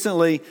mean,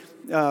 recently,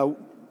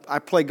 I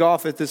play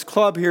golf at this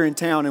club here in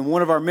town, and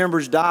one of our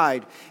members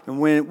died. And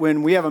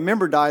when we have a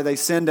member die, they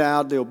send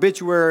out the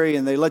obituary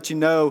and they let you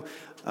know,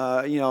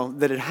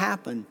 that it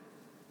happened.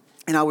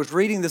 And I was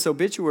reading this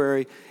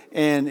obituary,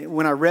 and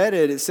when I read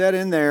it, it said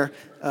in there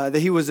that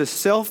he was a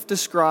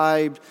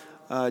self-described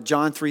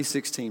John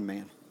 3:16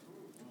 man.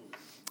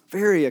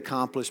 Very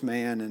accomplished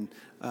man, and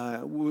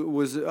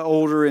was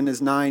older, in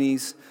his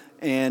 90s.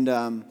 And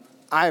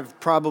I've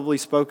probably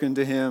spoken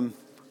to him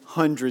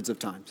hundreds of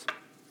times.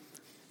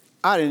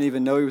 I didn't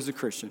even know he was a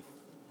Christian.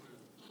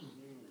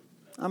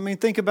 I mean,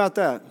 think about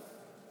that.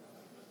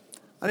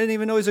 I didn't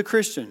even know he's a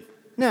Christian.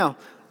 Now,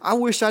 I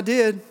wish I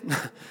did.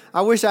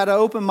 I wish I'd have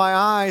opened my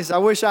eyes. I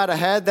wish I'd have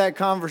had that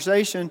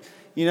conversation,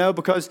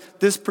 because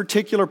this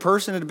particular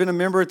person had been a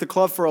member at the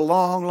club for a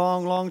long,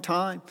 long, long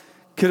time.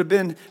 Could have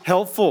been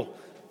helpful,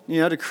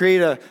 to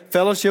create a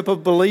fellowship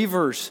of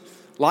believers,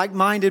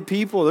 like-minded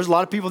people. There's a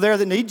lot of people there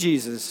that need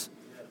Jesus.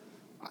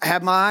 I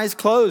had my eyes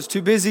closed,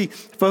 too busy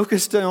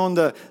focused on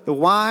the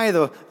why,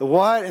 the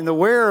what, and the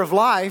where of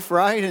life,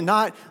 right? And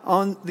not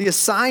on the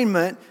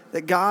assignment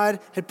that God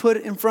had put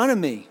in front of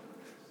me.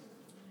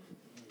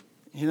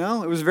 It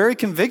was very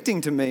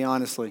convicting to me,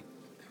 honestly.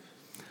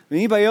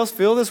 Anybody else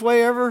feel this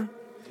way ever?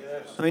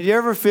 Yes. Do you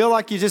ever feel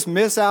like you just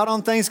miss out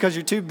on things because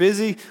you're too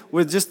busy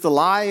with just the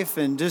life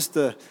and just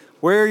the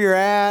where you're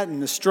at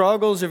and the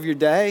struggles of your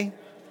day?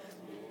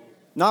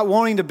 Not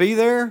wanting to be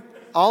there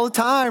all the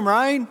time,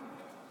 right?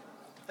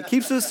 It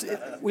keeps us,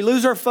 we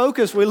lose our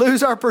focus, we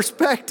lose our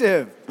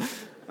perspective.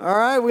 All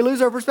right, we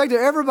lose our perspective.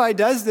 Everybody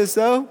does this,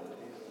 though.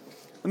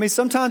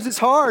 Sometimes it's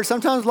hard.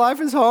 Sometimes life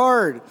is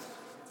hard,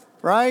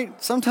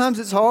 right? Sometimes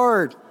it's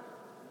hard.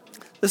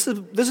 This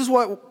is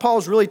what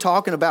Paul's really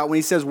talking about when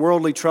he says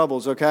worldly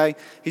troubles, okay?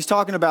 He's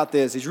talking about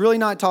this. He's really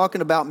not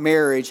talking about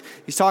marriage.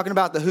 He's talking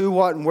about the who,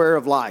 what, and where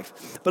of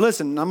life. But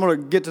listen, I'm going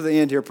to get to the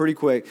end here pretty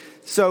quick.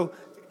 So,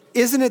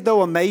 isn't it,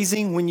 though,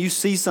 amazing when you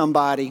see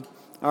somebody,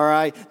 all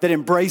right, that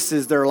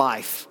embraces their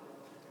life?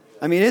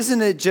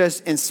 Isn't it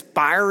just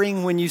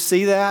inspiring when you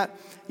see that?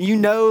 You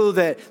know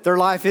that their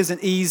life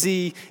isn't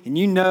easy, and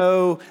you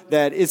know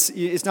that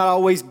it's not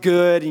always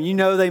good, and you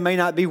know they may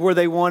not be where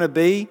they want to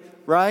be,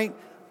 right?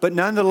 But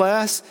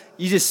nonetheless,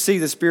 you just see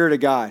the Spirit of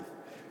God.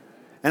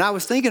 And I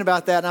was thinking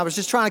about that, and I was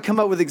just trying to come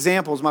up with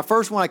examples. My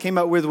first one I came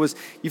up with was,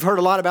 you've heard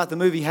a lot about the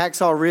movie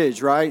Hacksaw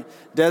Ridge, right?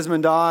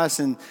 Desmond Doss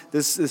and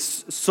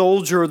this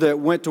soldier that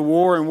went to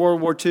war in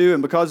World War II,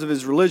 and because of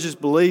his religious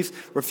beliefs,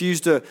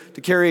 refused to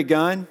carry a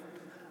gun.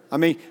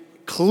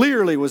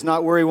 Clearly was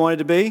not where he wanted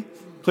to be.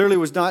 Clearly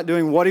was not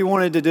doing what he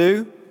wanted to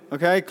do.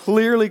 Okay?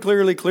 Clearly.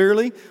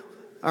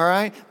 All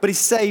right? But he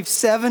saved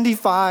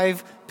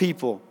 75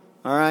 people.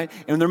 All right?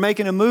 And they're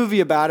making a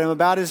movie about him,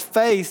 about his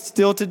faith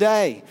still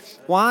today.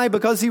 Why?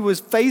 Because he was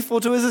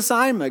faithful to his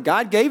assignment.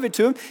 God gave it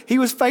to him. He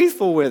was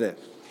faithful with it.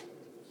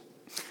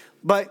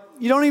 But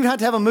you don't even have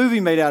to have a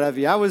movie made out of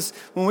you.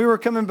 When we were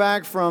coming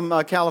back from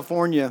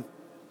California,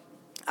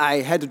 I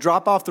had to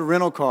drop off the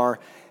rental car,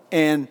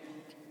 and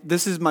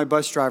this is my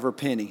bus driver,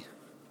 Penny.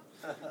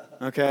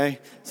 Okay?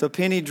 So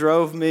Penny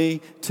drove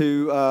me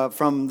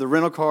from the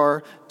rental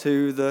car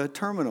to the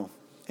terminal.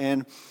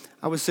 And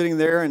I was sitting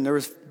there, and there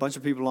was a bunch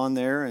of people on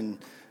there, and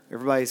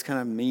everybody's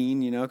kind of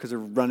mean, because they're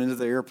running to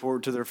the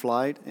airport to their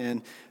flight.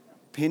 And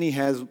Penny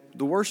has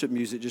the worship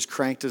music just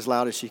cranked as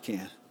loud as she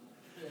can.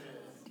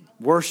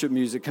 Worship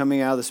music coming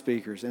out of the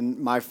speakers. And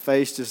my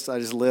face I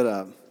just lit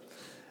up.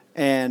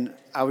 And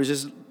I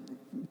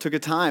took a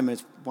time.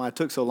 It's why it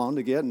took so long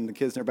to get, and the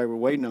kids and everybody were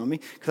waiting on me,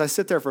 because I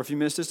sit there for a few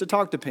minutes just to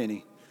talk to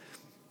Penny.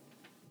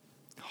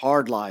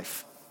 Hard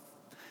life.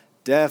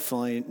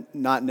 Definitely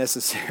not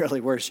necessarily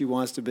where she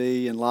wants to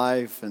be in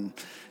life and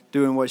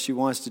doing what she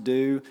wants to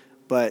do,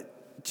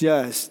 but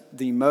just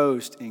the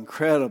most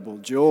incredible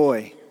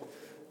joy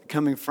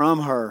coming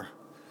from her,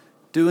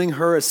 doing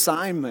her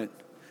assignment.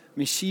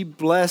 She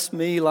blessed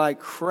me like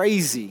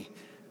crazy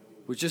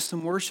with just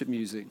some worship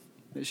music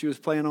that she was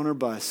playing on her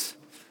bus.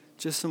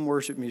 Just some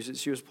worship music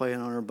she was playing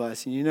on her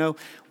bus. And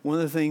one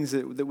of the things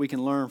that we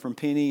can learn from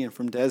Penny and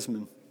from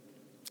Desmond,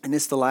 and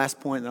it's the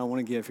last point that I want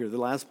to give here. The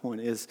last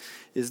point is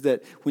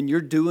that when you're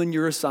doing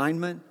your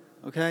assignment,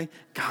 okay,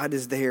 God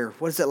is there.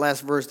 What is that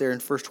last verse there in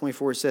verse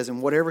 24? It says,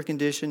 in whatever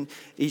condition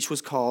each was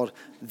called,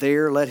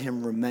 there let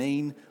him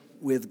remain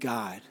with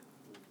God.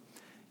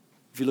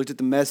 If you looked at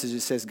the message, it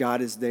says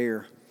God is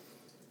there.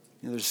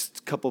 There's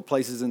a couple of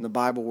places in the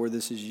Bible where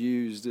this is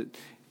used.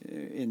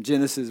 In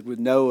Genesis with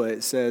Noah,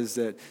 it says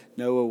that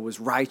Noah was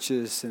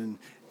righteous and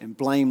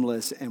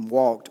blameless and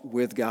walked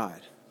with God.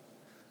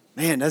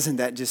 Man, doesn't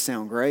that just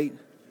sound great?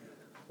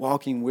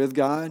 Walking with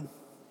God.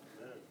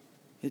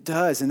 It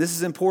does. And this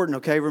is important,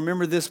 okay?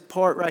 Remember this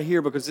part right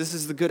here, because this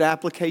is the good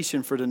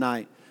application for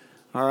tonight.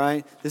 All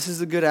right? This is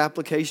the good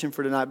application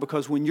for tonight,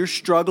 because when you're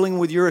struggling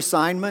with your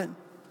assignment,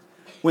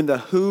 when the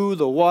who,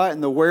 the what,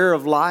 and the where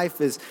of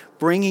life is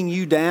bringing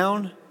you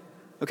down,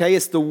 okay,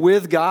 it's the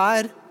with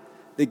God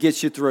that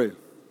gets you through.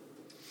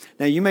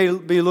 Now, you may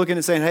be looking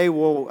and saying, hey,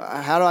 well,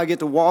 how do I get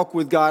to walk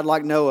with God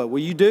like Noah?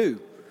 Well, you do.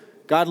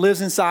 God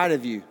lives inside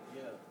of you.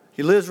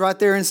 He lives right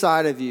there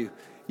inside of you.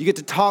 You get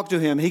to talk to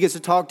him. He gets to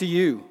talk to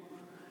you.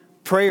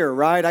 Prayer,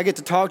 right? I get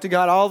to talk to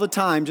God all the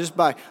time just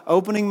by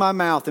opening my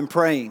mouth and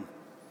praying.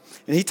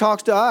 And he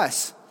talks to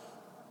us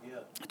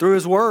through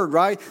his word,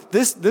 right?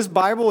 This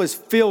Bible is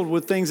filled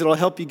with things that will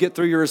help you get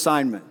through your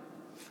assignment.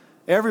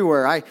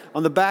 Everywhere.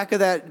 On the back of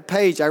that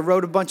page, I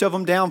wrote a bunch of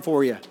them down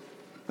for you.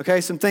 Okay,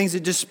 some things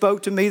that just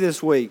spoke to me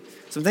this week.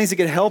 Some things that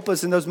can help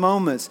us in those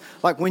moments.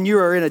 Like when you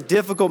are in a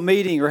difficult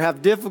meeting or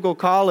have difficult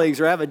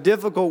colleagues or have a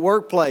difficult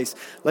workplace,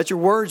 let your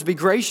words be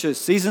gracious,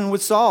 seasoned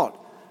with salt.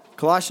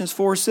 Colossians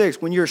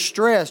 4:6, when you're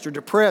stressed or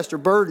depressed or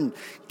burdened,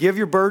 give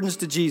your burdens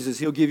to Jesus.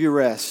 He'll give you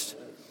rest.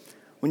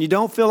 When you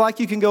don't feel like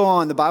you can go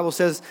on, the Bible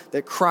says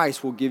that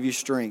Christ will give you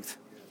strength.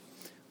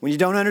 When you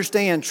don't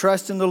understand,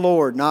 trust in the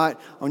Lord, not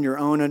on your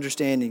own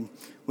understanding.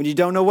 When you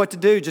don't know what to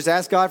do, just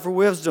ask God for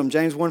wisdom.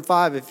 James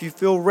 1:5, if you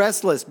feel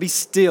restless, be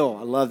still.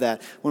 I love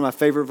that. One of my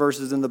favorite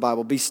verses in the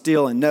Bible. Be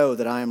still and know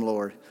that I am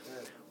Lord.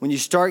 When you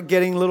start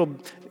getting a little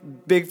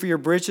big for your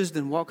britches,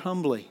 then walk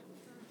humbly.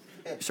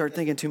 You start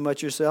thinking too much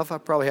of yourself. I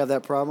probably have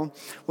that problem.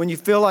 When you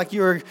feel like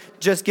you're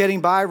just getting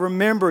by,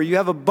 remember you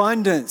have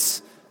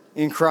abundance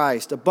in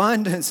Christ.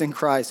 Abundance in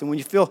Christ. And when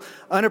you feel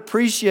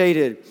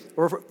unappreciated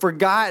or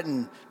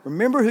forgotten,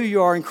 remember who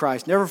you are in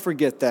Christ. Never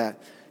forget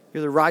that.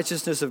 You're the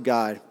righteousness of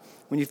God.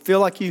 When you feel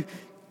like you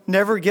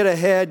never get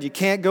ahead, you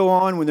can't go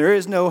on, when there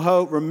is no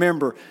hope,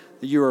 remember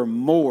that you are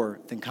more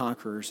than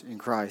conquerors in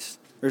Christ.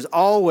 There's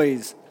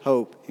always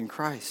hope in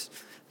Christ.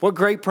 What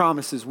great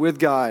promises with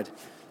God.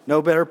 No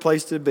better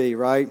place to be,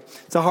 right?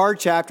 It's a hard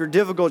chapter,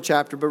 difficult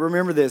chapter, but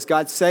remember this.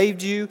 God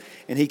saved you,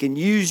 and he can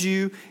use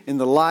you in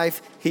the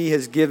life he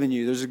has given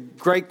you. There's a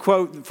great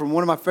quote from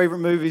one of my favorite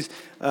movies,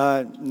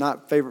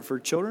 not favorite for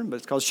children, but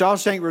it's called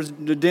Shawshank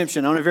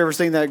Redemption. I don't know if you've ever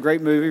seen that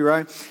great movie,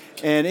 right?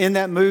 And in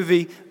that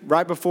movie,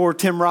 right before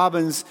Tim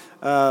Robbins'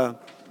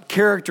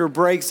 character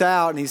breaks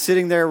out, and he's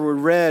sitting there with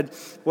Red,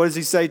 what does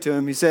he say to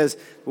him? He says,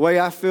 the way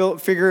I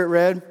figure it,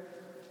 Red,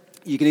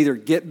 you can either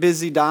get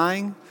busy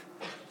dying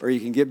or you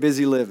can get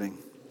busy living.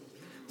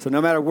 So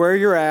no matter where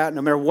you're at,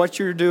 no matter what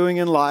you're doing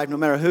in life, no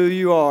matter who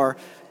you are,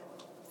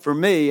 for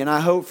me, and I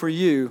hope for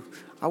you,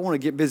 I want to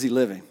get busy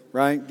living,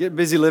 right? Get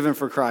busy living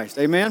for Christ.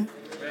 Amen?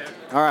 Amen.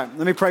 All right,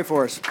 let me pray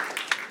for us.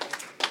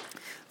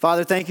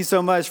 Father, thank you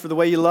so much for the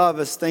way you love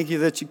us. Thank you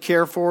that you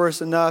care for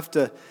us enough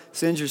to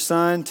send your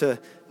son to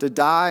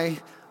die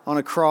on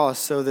a cross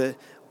so that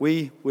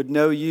we would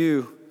know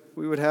you.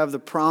 We would have the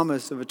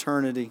promise of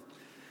eternity.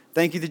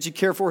 Thank you that you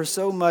care for us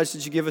so much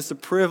that you give us the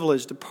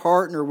privilege to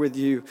partner with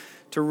you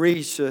to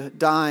reach a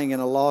dying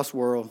and a lost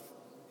world.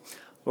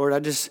 Lord,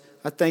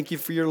 I thank you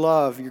for your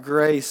love, your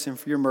grace, and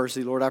for your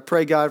mercy, Lord. I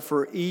pray, God,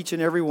 for each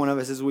and every one of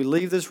us as we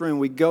leave this room,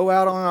 we go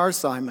out on our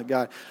assignment,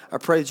 God. I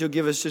pray that you'll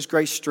give us just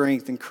great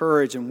strength and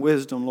courage and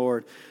wisdom,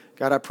 Lord.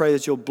 God, I pray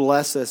that you'll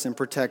bless us and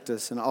protect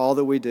us in all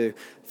that we do.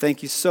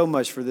 Thank you so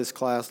much for this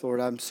class, Lord.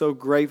 I'm so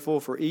grateful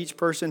for each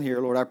person here,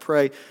 Lord. I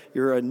pray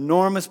your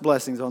enormous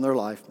blessings on their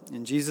life.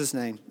 In Jesus'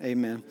 name,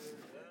 amen.